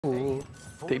Oh,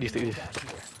 take this, take this.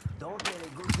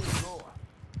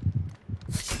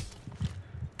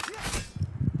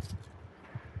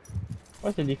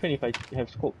 What's the difference if I have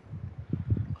scope?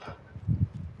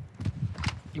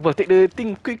 You must take the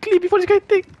thing quickly before this guy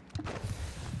take.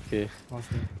 Okay.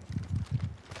 Okay.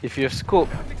 If you have scope,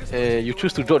 you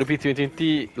choose to drop the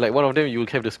P2020, like one of them, you will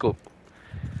have the scope.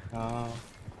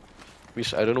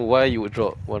 Which I don't know why you would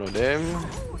drop one of them.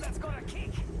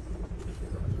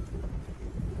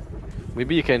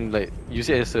 Maybe you can like use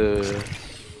it as a.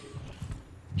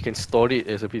 You can store it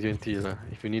as a P20 lah,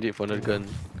 if you need it for another gun.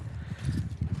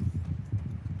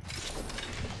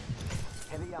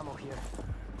 Heavy ammo here.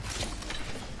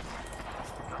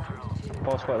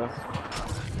 Four squad lah.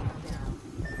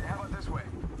 How about this way?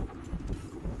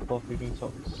 4 freaking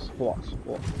socks. Squad.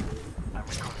 I'm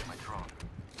recalling my drone.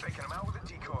 Taking him out with a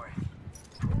decoy.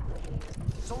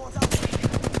 Someone's out there.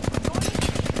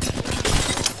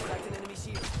 Cracked an enemy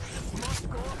shield. Must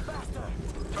go up faster.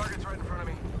 Target's right in front of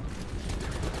me.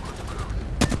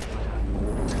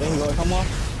 Then got some more.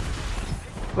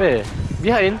 Where?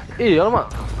 Behind? Alamak.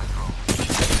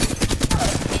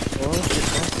 Oh shit.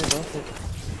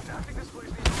 I think this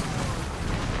place needs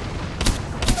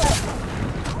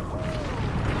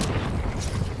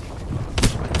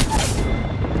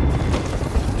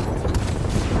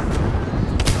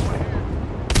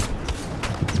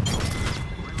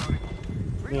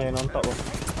Ni yang on top.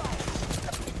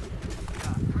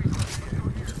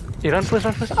 Run first.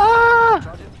 Ah!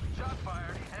 shot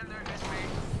fired, and there hits me.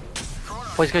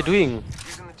 What is this guy doing?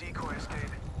 Using the decoy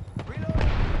escape.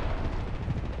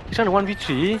 He's trying to 1v3.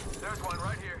 There's one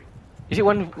right here. Is it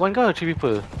one guy or 3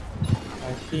 people?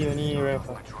 I see only ref.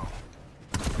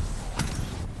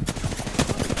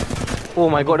 Oh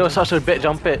my god, that was such a bad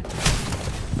jump pad.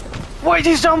 Why is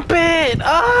this jump pad?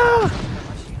 Ah!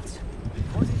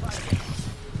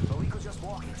 But we could just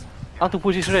walk it. I want to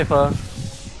push this ref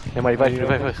Never mind,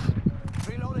 revive first.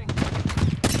 Reloading.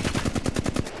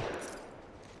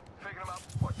 Picking him up.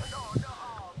 What? No.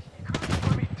 You couldn't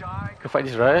let me die. Can fight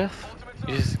this ref.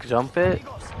 Use this jump pad.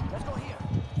 Let's go here.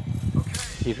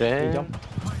 He He ran. jump.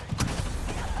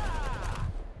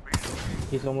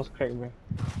 He's almost cracked, bro.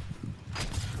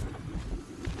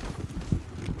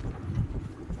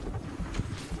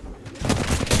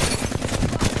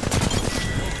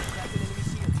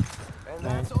 And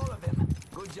that's all of them.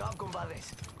 Good job,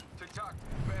 compadres. Tick-tock.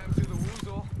 Bam to the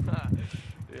woozle.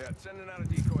 Yeah, sending out a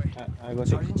decoy. I got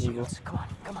take Evo.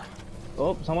 Come on.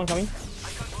 Oh, someone coming.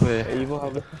 Where? Evo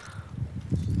harvest.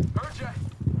 Heard ya.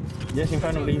 Just in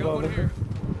front of the Evo harvest.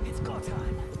 It's go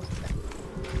time.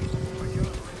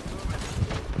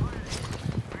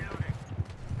 Reloading.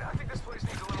 I think this place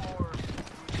needs a little more.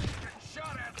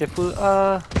 Shot at. Careful.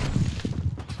 I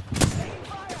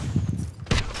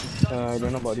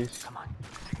don't know about this. Come on.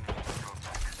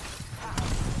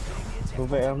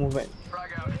 Move back.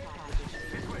 Frag out.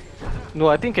 No,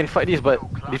 I think can fight this, but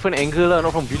different angle lah,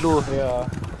 not from below. Yeah.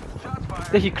 Shots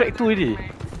fired. Then he cracked 2 already.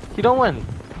 He down 1.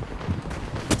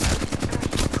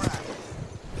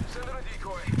 Send in a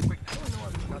decoy. Wait.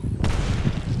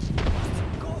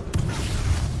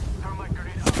 Thermite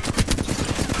grenade out.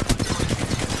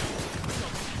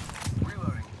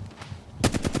 Reloading.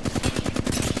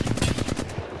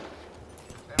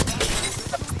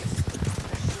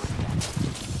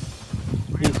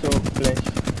 He's so flash.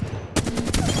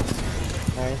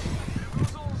 Nice.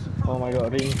 Oh my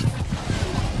god, ring.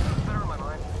 Center my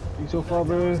line. He's so far,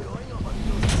 bro.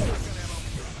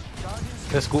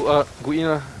 Let's go in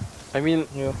lah. I mean,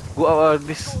 Yeah. go out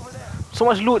this. So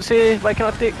much loot say, but I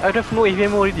cannot take. I don't have no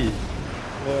AVM already.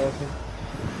 Yeah, okay.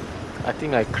 I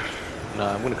think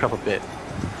nah, I'm gonna craft a bed.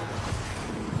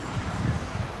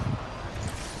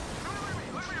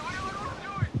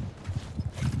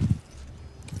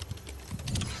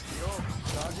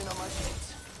 Charging on my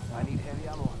shields. I need heavy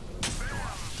ammo.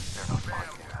 There's no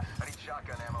spawns near us. I need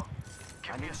shotgun ammo.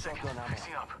 Give me a second.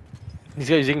 Fixing up. This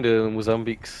guy using the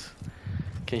Mozambiques.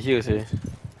 Can hear say.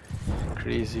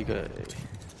 Crazy guy.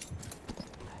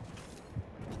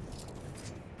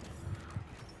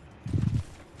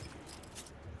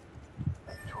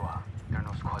 Chua, there are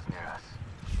no squads near us.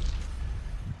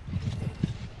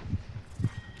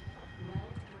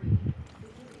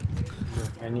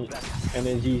 I need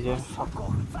energies, yeah.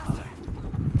 Go faster.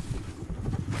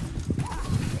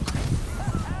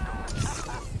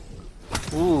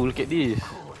 Ooh, look at this.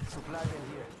 Cool. Supply bin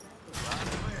here.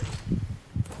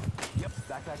 Yep,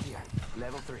 backpack here.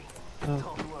 Level 3.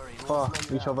 Don't worry. Far, We'll slow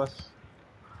you each of down. us.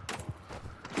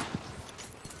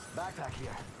 Backpack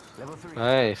here. Level 3.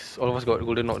 Nice. All of us got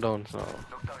golden knockdowns now.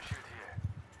 Knockdown shield here.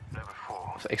 Level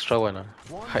 4. It's an extra one.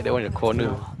 Hide that one in the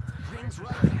corner. Rings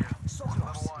right there. So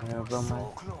close. Yeah, bro, man.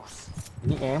 So close.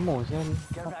 Ni ammo sih ni.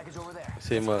 Care package over there.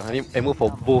 Same I need ammo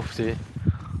for both sih.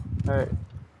 Alright.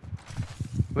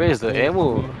 Where is the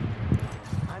ammo?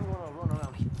 I'm gonna run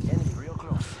around enemy real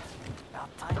close.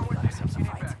 About time we got ourselves a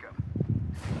fight.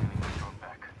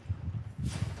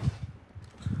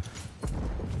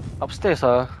 Upstairs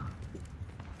ah.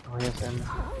 Oh yes, ammo.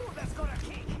 That's got a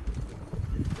kick.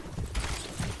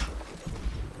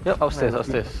 Yep, upstairs,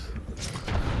 upstairs.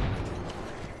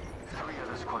 Three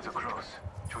other squads are close.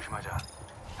 조심하자.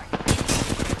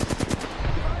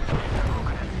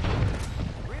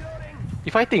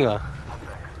 You fighting ah?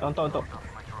 On top, on top.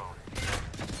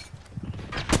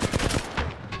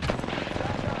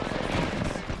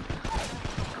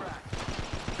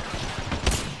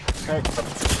 Alright.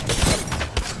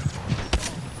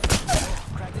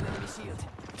 Cracked an enemy shield.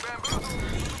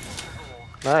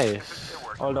 Nice.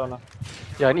 All down lah.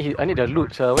 Yeah, I need the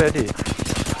loot. Where are they?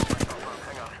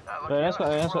 Let's go,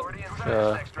 let's go.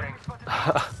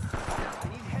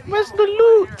 Where's the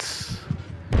loot?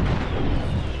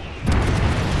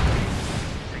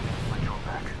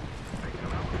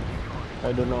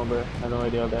 I don't know, bro. I have no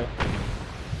idea of that.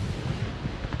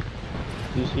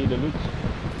 Do you see the loot?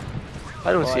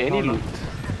 I don't Oh, see I any found loot.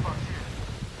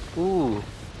 Ooh.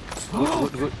 Good,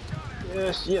 good, good.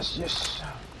 Yes, yes, yes.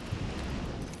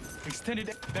 Extended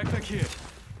backpack here.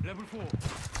 Level 4.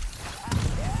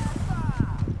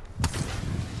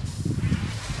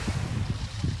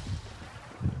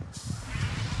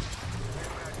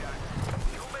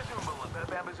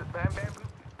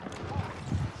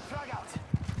 Frag out.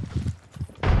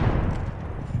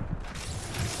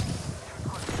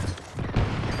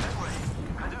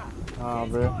 Ah,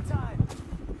 bro. Go time.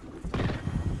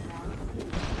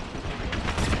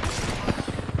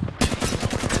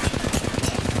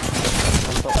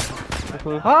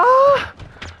 Ah!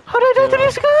 How did I die to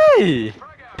this guy?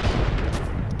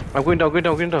 I'm going down, going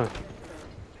down, going down.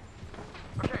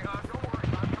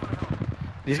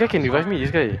 This guy can revive me,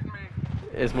 this guy.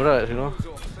 It's Murad, you know. I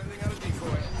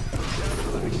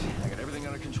got everything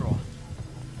under control.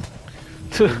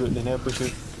 Good, they never push you.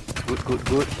 Good, good,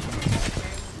 good.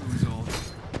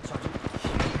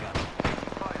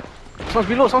 Sounds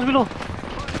below, sounds below.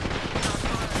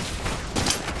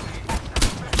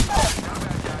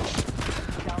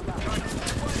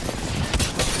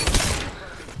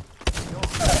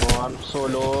 Oh, I'm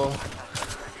solo.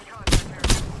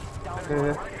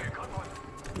 Okay.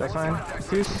 That's fine.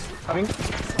 Fuse. Coming.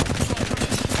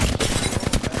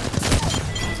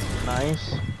 Nice.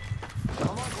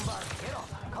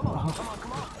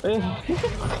 Hey.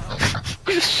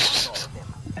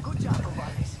 Good job,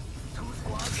 compadres. 2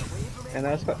 squads away from it. And I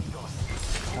got.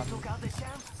 Took out the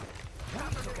champ.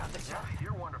 Took out the champ.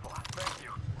 You're wonderful. Thank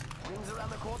you. Rings around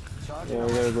the court. Charging. Yeah,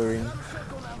 we gotta go ring.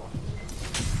 Circle ammo.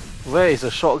 Where is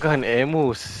the shotgun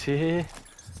ammo? See?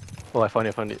 Oh, I found it,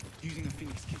 I found it. Using the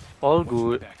Phoenix kit. All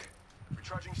good. Back.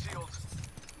 Recharging shields.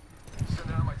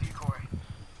 Sending out my decoy.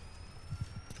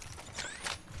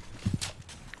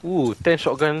 Ooh, 10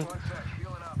 shotgun, 1 sec.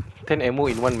 Healing up. 10 ammo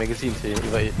in 1 magazine. See,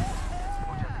 if I.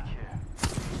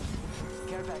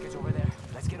 Care package over there.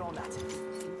 Let's get on that.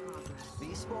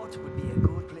 This spot would be a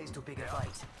good place to pick a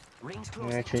fight. Rings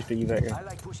close. Yeah, change to evac. Yeah. I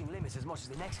like pushing limits as much as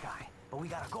the next guy, but we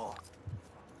gotta go.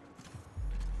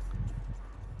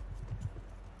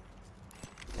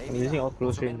 I'm using all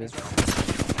close range.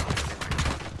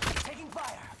 Taking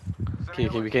fire. Okay,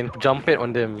 okay, we can jump it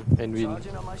on them and win.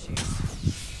 Charging on my shields.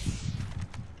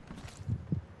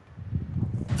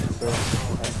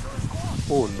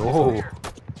 Oh no.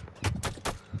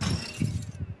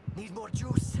 Need more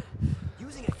juice.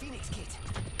 Using a Phoenix kit.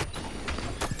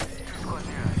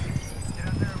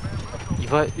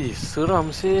 Eva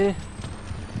seram sih.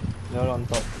 They're on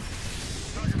top.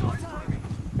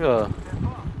 Yeah.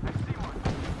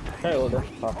 Try older.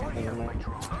 Ah, never mind.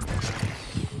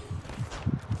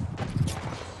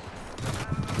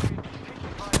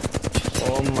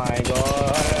 Oh my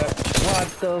god. What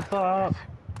the fuck?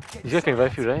 This guy can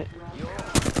revive you, right?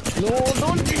 No,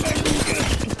 don't do that.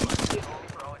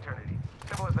 For all eternity.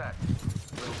 Simple as that.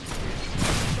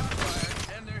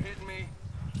 And they're hitting me.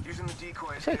 Using the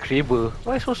decoys. Is that Kraber?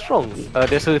 Why so strong?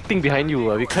 There's a thing behind you.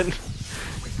 We can't.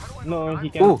 No, he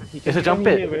can. Oh, he there's a can jump come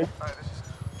pad. here, bro. Alright, this is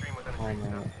dream within a Oh dream.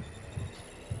 no.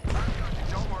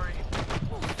 Don't worry.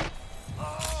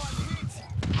 Oh, I'm hit.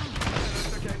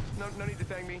 It's okay. No need to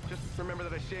thank me. Just remember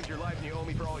that I saved your life and you owe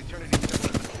me for all eternity.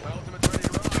 My ultimate's ready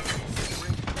to run.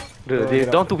 They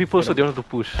down 2 people, so they want to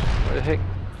push. What the heck?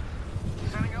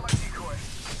 Sending out my decoy.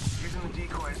 Using the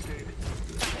decoy escape.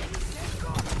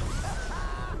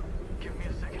 Give me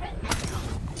a second.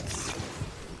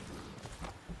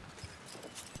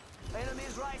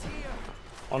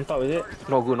 On top, is it?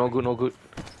 Not good, not good, not good.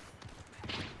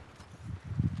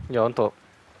 Yeah, on top.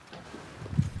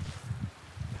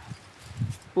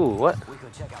 Ooh, what?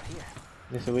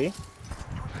 This away?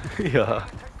 Yeah.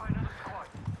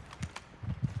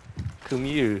 Come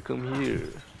here, come here.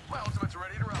 My ultimate's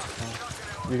ready to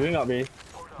rock. We're going up, B.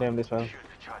 Damn, this one.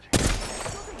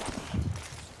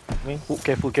 Oh,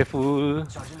 careful, careful.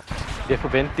 They have a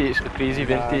vantage, a crazy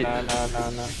vantage. Nah.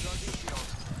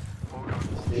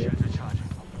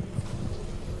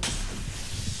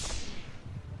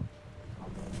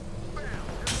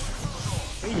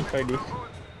 Hey, try this.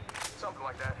 Something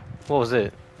like that. What was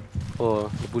that? Oh,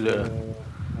 the bullet. Send it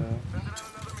out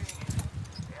another me.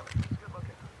 Damn it, he's good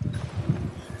looking.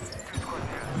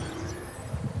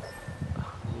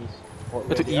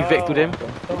 Got to evac to them.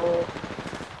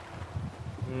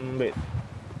 Wait.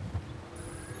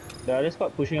 The other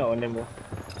squad pushing out on them, bro.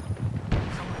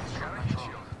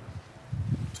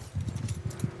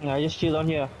 Nah, just chill on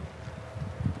here.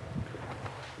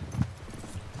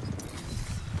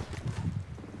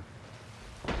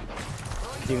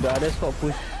 If the other squad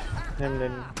push them,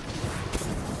 then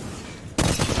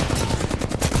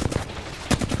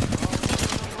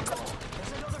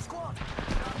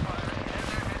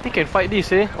They can fight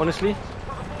this, eh? Honestly.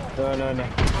 no.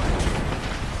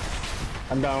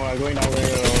 I'm down. I'm going down. Wait.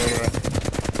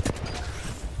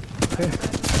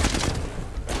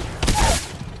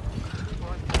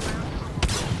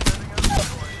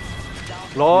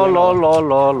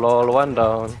 Lol, one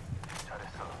down.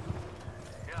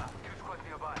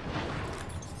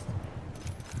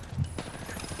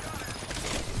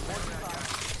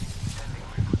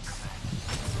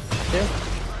 Yeah.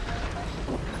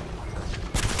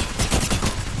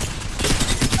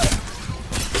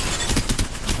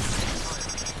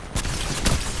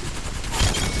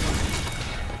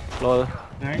 Lol.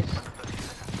 Nice.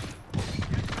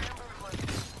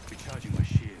 Recharging my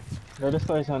shields. The other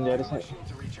squad is on the other side.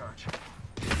 To recharge.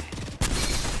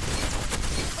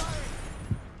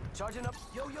 Charging up.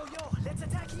 Yo, let's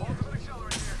attack here. Ultimate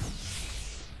accelerate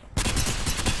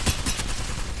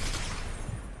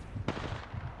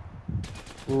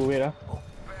here. Ooh, wait Bam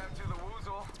to the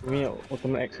woozle. Give me an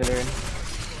ultimate accelerant.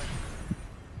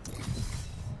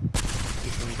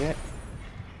 You can get.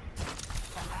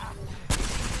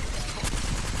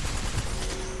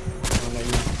 Oh, no,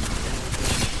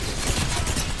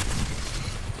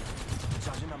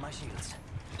 Charging up my shields.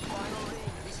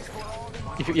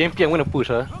 If you EMP, I'm gonna push,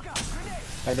 huh?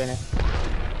 I don't know.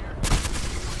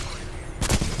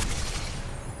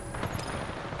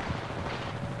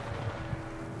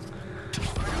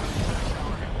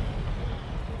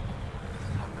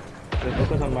 Let's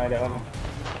focus on my that one.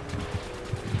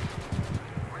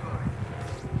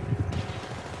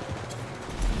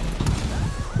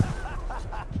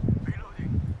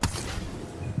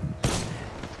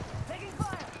 Taking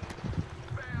fire.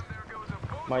 Bam, there goes a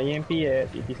boom. My EMP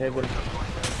at 87.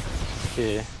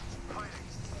 Okay.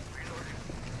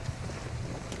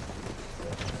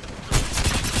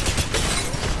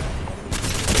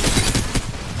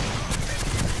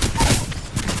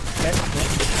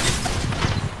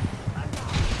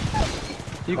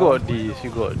 You got this, you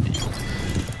got this.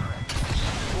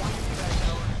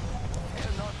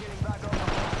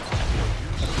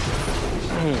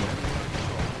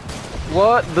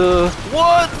 What the?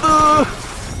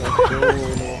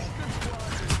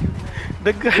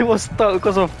 The guy was stuck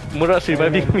because of Mirage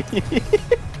reviving me.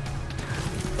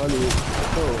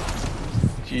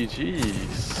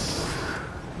 GG's.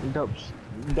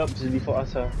 Dubs before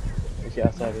Asa. Actually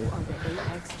Asa dia.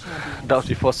 That was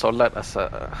before Solat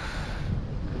Asa.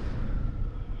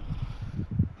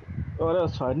 Oh, that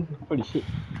was fun. Holy shit.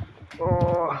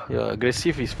 Yeah,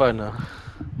 aggressive is fun. Damn,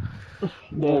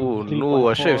 Oh no,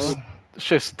 I 3.4.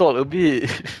 should have stalled a bit.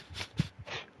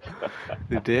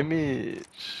 The damage.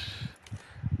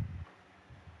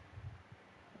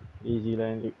 Easy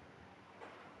line leak.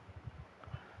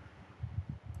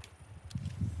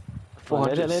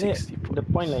 460 The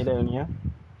point like that only, huh?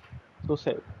 So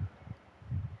sad.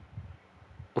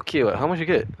 Okay, what? How much you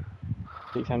get?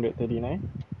 639.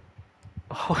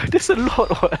 Oh, that's a lot.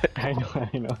 What? I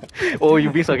know. Oh,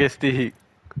 you being sarcastic.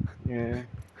 Yeah.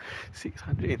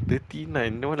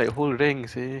 639. That one like whole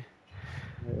ranks, eh?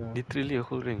 Yeah. Literally a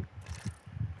whole rank.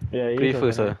 Yeah, it Pray is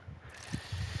first, also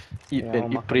Eat Yeah,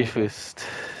 and eat, makan pray also. first.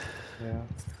 Yeah.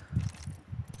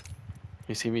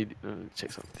 You see me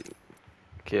check something.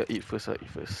 Okay, eat first, eat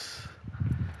first.